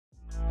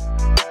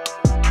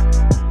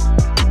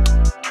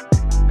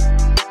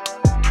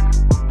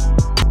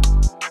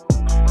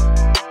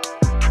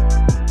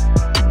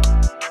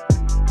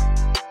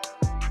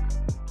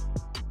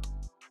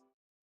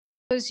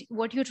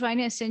what you're trying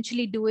to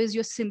essentially do is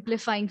you're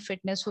simplifying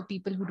fitness for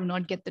people who do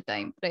not get the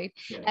time, right?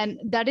 Yes. And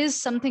that is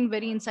something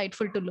very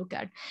insightful to look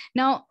at.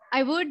 Now,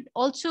 I would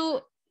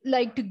also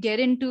like to get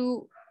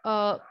into,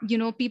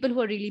 people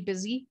who are really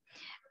busy.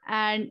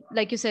 And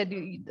like you said,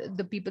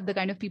 the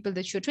kind of people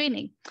that you're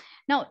training.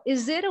 Now,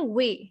 is there a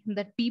way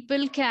that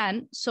people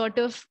can sort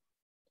of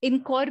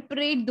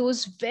incorporate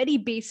those very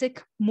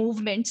basic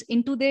movements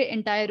into their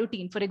entire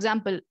routine? For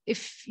example,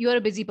 if you're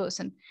a busy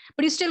person,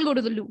 but you still go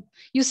to the loo,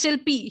 you still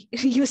pee,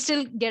 you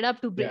still get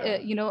up to,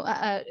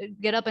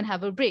 get up and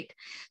have a break.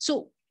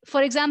 So,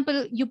 for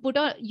example,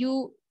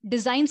 you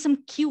design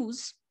some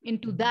cues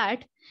into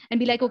that and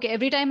be like, okay,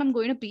 every time I'm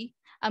going to pee,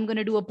 I'm going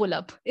to do a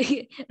pull-up,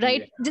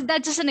 right? Yeah.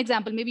 That's just an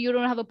example. Maybe you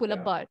don't have a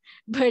pull-up bar,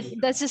 but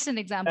that's just an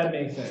example. That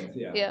makes sense.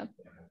 Yeah.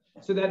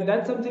 So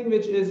that's something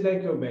which is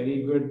like a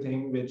very good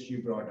thing which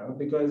you brought up,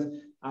 because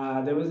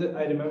I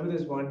remember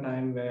this one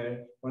time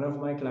where one of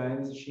my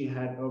clients, she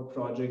had a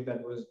project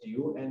that was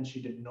due and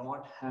she did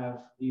not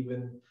have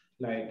even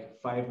like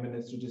 5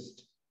 minutes to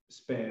just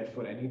spare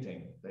for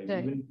anything. Like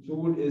Right. even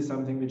food is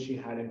something which she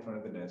had in front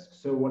of the desk.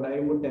 So what I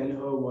would tell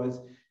her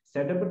was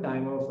set up a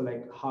timer for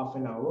like half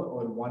an hour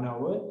or 1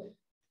 hour.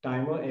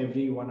 Timer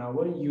every 1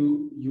 hour.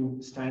 You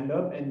stand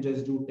up and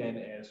just do 10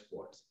 air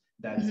squats.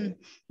 That's it.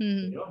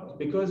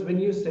 Because when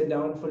you sit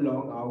down for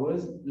long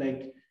hours,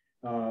 like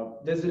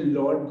there's a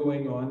lot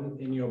going on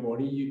in your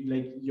body.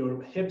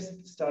 Your hips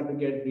start to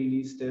get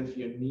really stiff,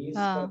 your knees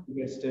start to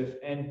get stiff,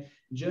 and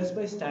just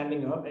by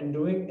standing up and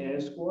doing air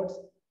squats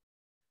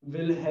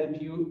will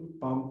help you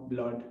pump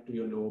blood to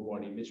your lower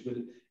body, which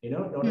will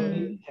not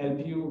only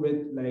help you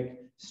with like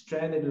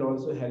strength, it will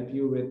also help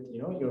you with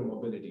your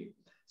mobility.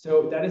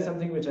 So that is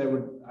something which I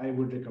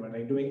would recommend,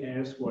 like doing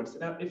air squats.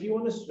 Now, if you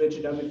want to switch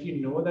it up, if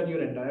you know that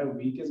your entire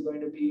week is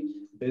going to be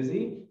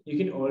busy, you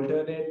can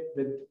alternate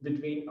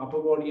between upper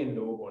body and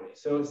lower body.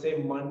 So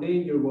say Monday,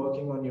 you're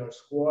working on your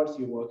squats,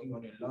 you're working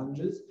on your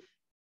lunges.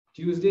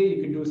 Tuesday,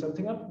 you could do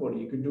something upper body.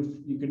 You could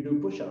do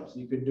push-ups,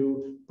 you could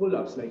do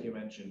pull-ups, like you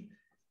mentioned.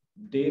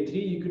 Day 3,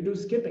 you could do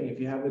skipping. If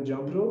you have a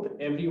jump rope,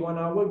 every 1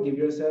 hour, give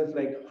yourself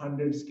like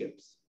 100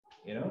 skips.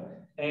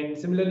 And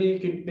similarly, you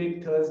could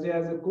pick Thursday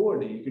as a core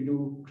day. You could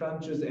do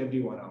crunches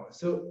every 1 hour.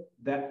 So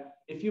that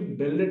if you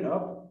build it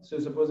up, so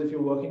suppose if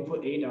you're working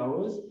for 8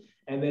 hours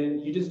and then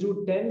you just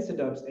do 10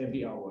 sit-ups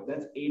every hour,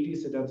 that's 80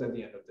 sit-ups at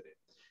the end of the day.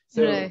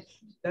 So Right.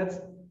 that's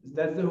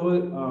the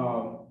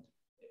whole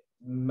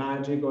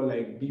magic or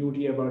like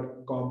beauty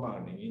about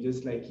compounding. You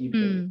just like keep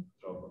building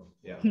on top of.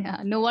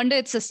 Yeah. No wonder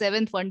it's a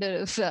seventh wonder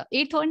of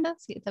eighth wonder,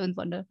 seventh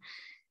wonder.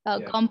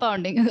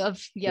 Compounding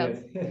of Yes.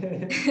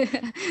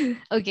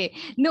 Okay,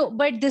 no,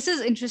 but this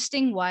is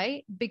interesting.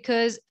 Why?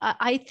 Because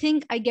I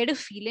think I get a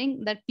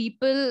feeling that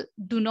people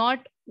do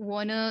not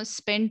want to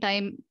spend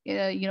time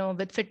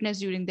with fitness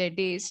during their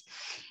days,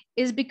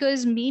 is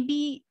because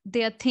maybe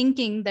they are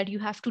thinking that you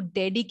have to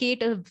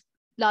dedicate a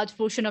large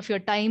portion of your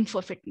time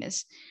for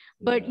fitness.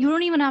 But you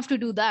don't even have to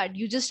do that.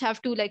 You just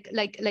have to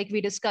like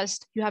we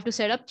discussed, you have to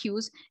set up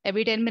cues.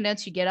 Every 10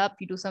 minutes you get up,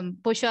 you do some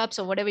push-ups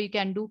or whatever you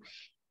can do.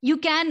 You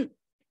can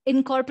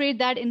incorporate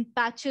that in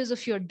patches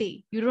of your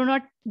day. You do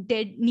not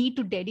need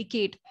to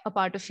dedicate a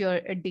part of your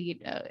day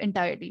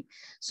entirely.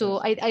 So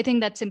I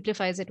think that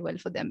simplifies it well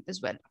for them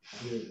as well.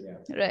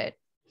 Right.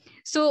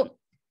 So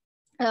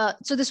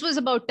this was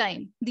about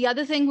time. The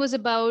other thing was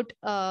about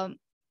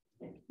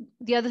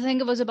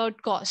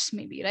cost,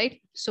 maybe,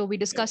 right? So we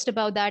discussed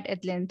about that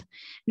at length.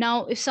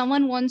 Now, if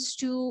someone wants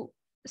to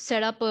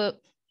set up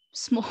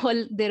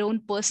their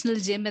own personal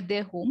gym at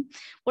their home,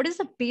 what is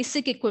the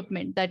basic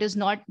equipment that is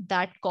not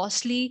that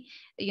costly?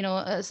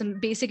 Some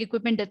basic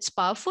equipment that's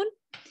powerful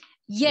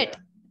yet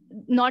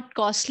not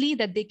costly,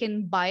 that they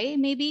can buy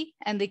maybe,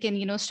 and they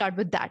can start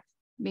with that,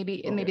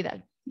 maybe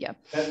that.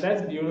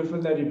 That's beautiful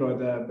that you brought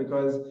that up,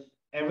 because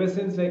ever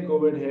since like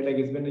COVID hit, like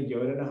it's been a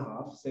year and a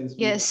half since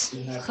we had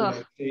to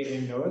like stay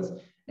indoors.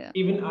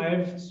 Even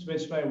I've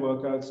switched my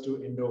workouts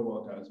to indoor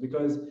workouts,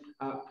 because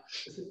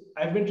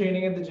I've been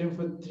training at the gym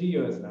for 3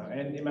 years now,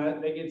 and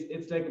imagine like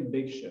it's like a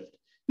big shift.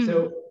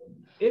 So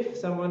if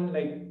someone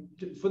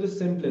for the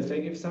simplest,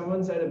 like if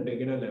someone's at a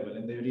beginner level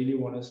and they really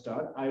want to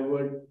start,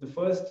 the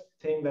first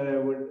thing that I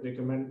would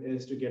recommend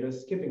is to get a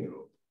skipping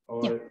rope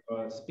or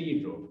a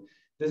speed rope.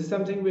 This is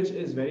something which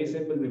is very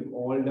simple. We've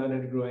all done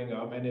it growing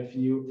up, and if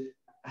you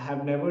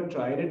have never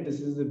tried it,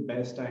 this is the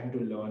best time to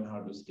learn how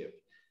to skip.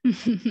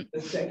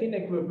 The second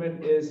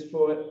equipment is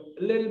for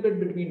a little bit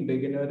between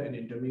beginner and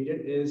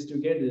intermediate, is to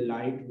get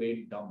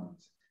lightweight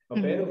dumbbells.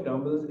 A pair of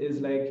dumbbells is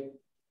like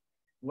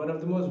one of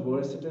the most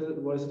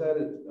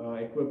versatile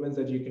equipments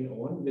that you can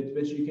own, with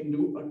which you can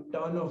do a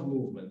ton of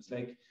movements.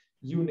 Like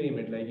you name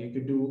it, like you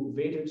could do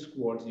weighted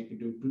squats, you could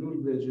do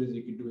glute bridges,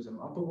 you could do some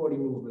upper body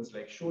movements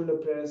like shoulder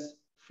press,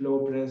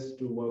 floor press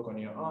to work on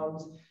your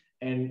arms,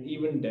 and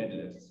even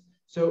deadlifts.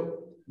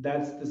 So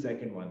that's the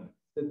second one.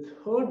 The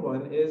third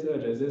one is a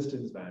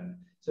resistance band.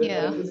 So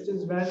a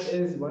resistance band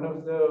is one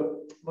of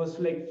the most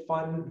like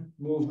fun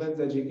movements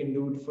that you can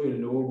do for your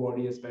lower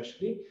body,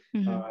 especially.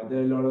 There are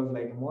a lot of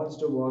like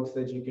monster walks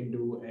that you can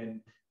do,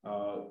 and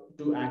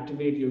to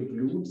activate your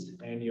glutes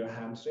and your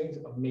hamstrings.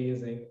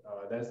 Amazing.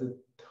 That's the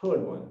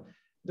third one.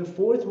 The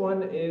fourth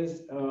one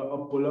is a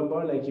pull-up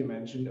bar, like you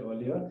mentioned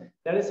earlier.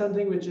 That is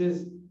something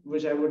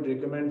which I would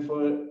recommend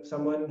for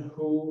someone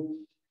who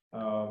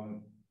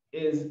um,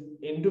 is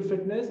into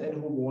fitness and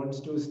who wants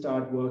to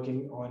start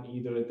working on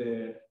either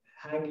their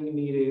hanging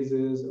knee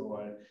raises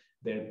or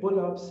their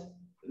pull-ups.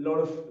 A lot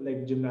of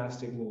like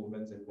gymnastic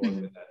movements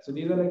involved with that. So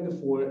these are like the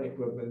four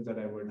equipments that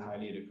I would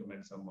highly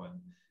recommend someone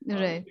to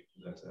Right. pick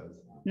for themselves.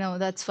 No,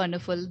 that's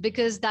wonderful,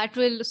 because that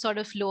will sort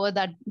of lower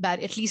that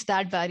at least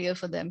that barrier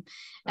for them,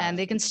 and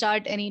they can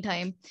start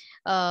anytime.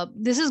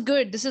 This is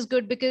good. This is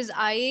good because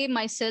I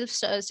myself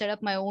set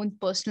up my own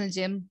personal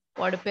gym,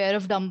 bought a pair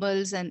of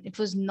dumbbells, and it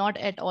was not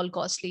at all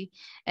costly.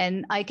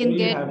 And I What can do you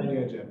get, have in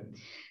your gym?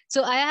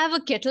 so I have a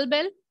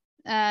kettlebell,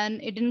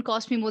 and it didn't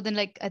cost me more than,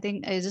 like, I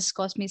think it just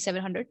cost me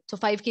 700. So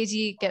 5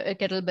 kg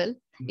kettlebell.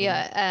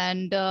 Yeah.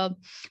 And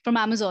from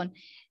Amazon.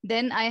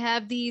 Then I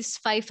have these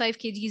 5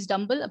 kgs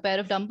dumbbell, a pair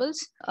of dumbbells.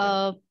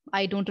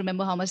 I don't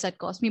remember how much that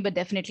cost me, but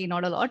definitely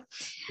not a lot.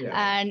 Yeah.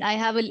 And I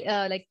have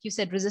a, like you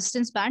said,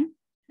 resistance band,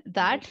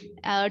 that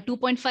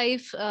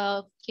 2.5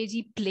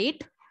 kg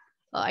plate.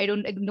 I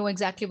don't know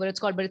exactly what it's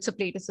called, but it's a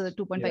plate. It's a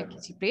 2.5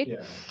 kg plate.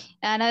 Yeah.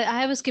 And I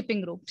have a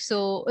skipping rope.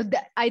 So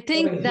I I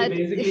think mean, he that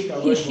basically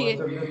covered most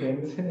of the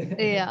things.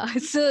 yeah,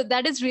 so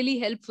that is really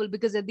helpful,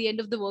 because at the end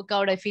of the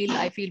workout, I feel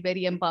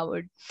very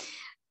empowered.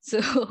 So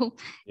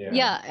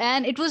yeah,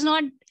 and it was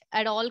not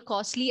at all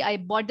costly. I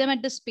bought them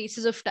at the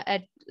spaces of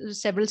at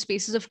several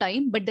spaces of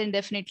time, but then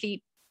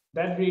definitely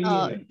That really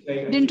helps.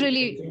 Like didn't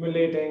really.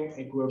 simulating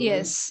equipment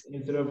Yes.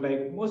 instead of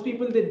like most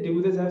people, they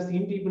do this. I've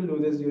seen people do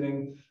this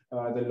during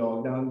the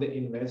lockdown. They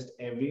invest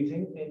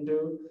everything into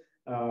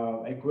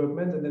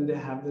equipment, and then they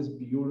have this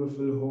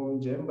beautiful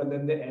home gym, but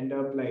then they end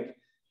up like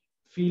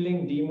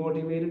feeling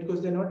demotivated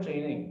because they're not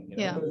training, you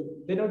know, Yeah. because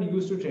they're not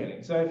used to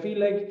training. So I feel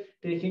like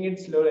taking it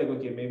slow, like,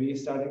 okay, maybe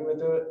starting with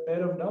a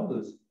pair of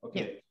dumbbells.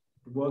 Okay.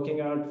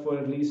 Working out for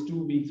at least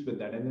 2 weeks with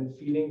that, and then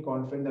feeling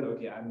confident that,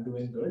 okay, I'm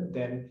doing good,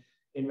 then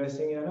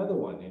investing in another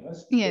one, you know.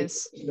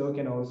 Yes. Slow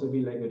can also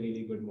be like a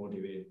really good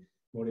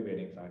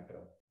motivating factor.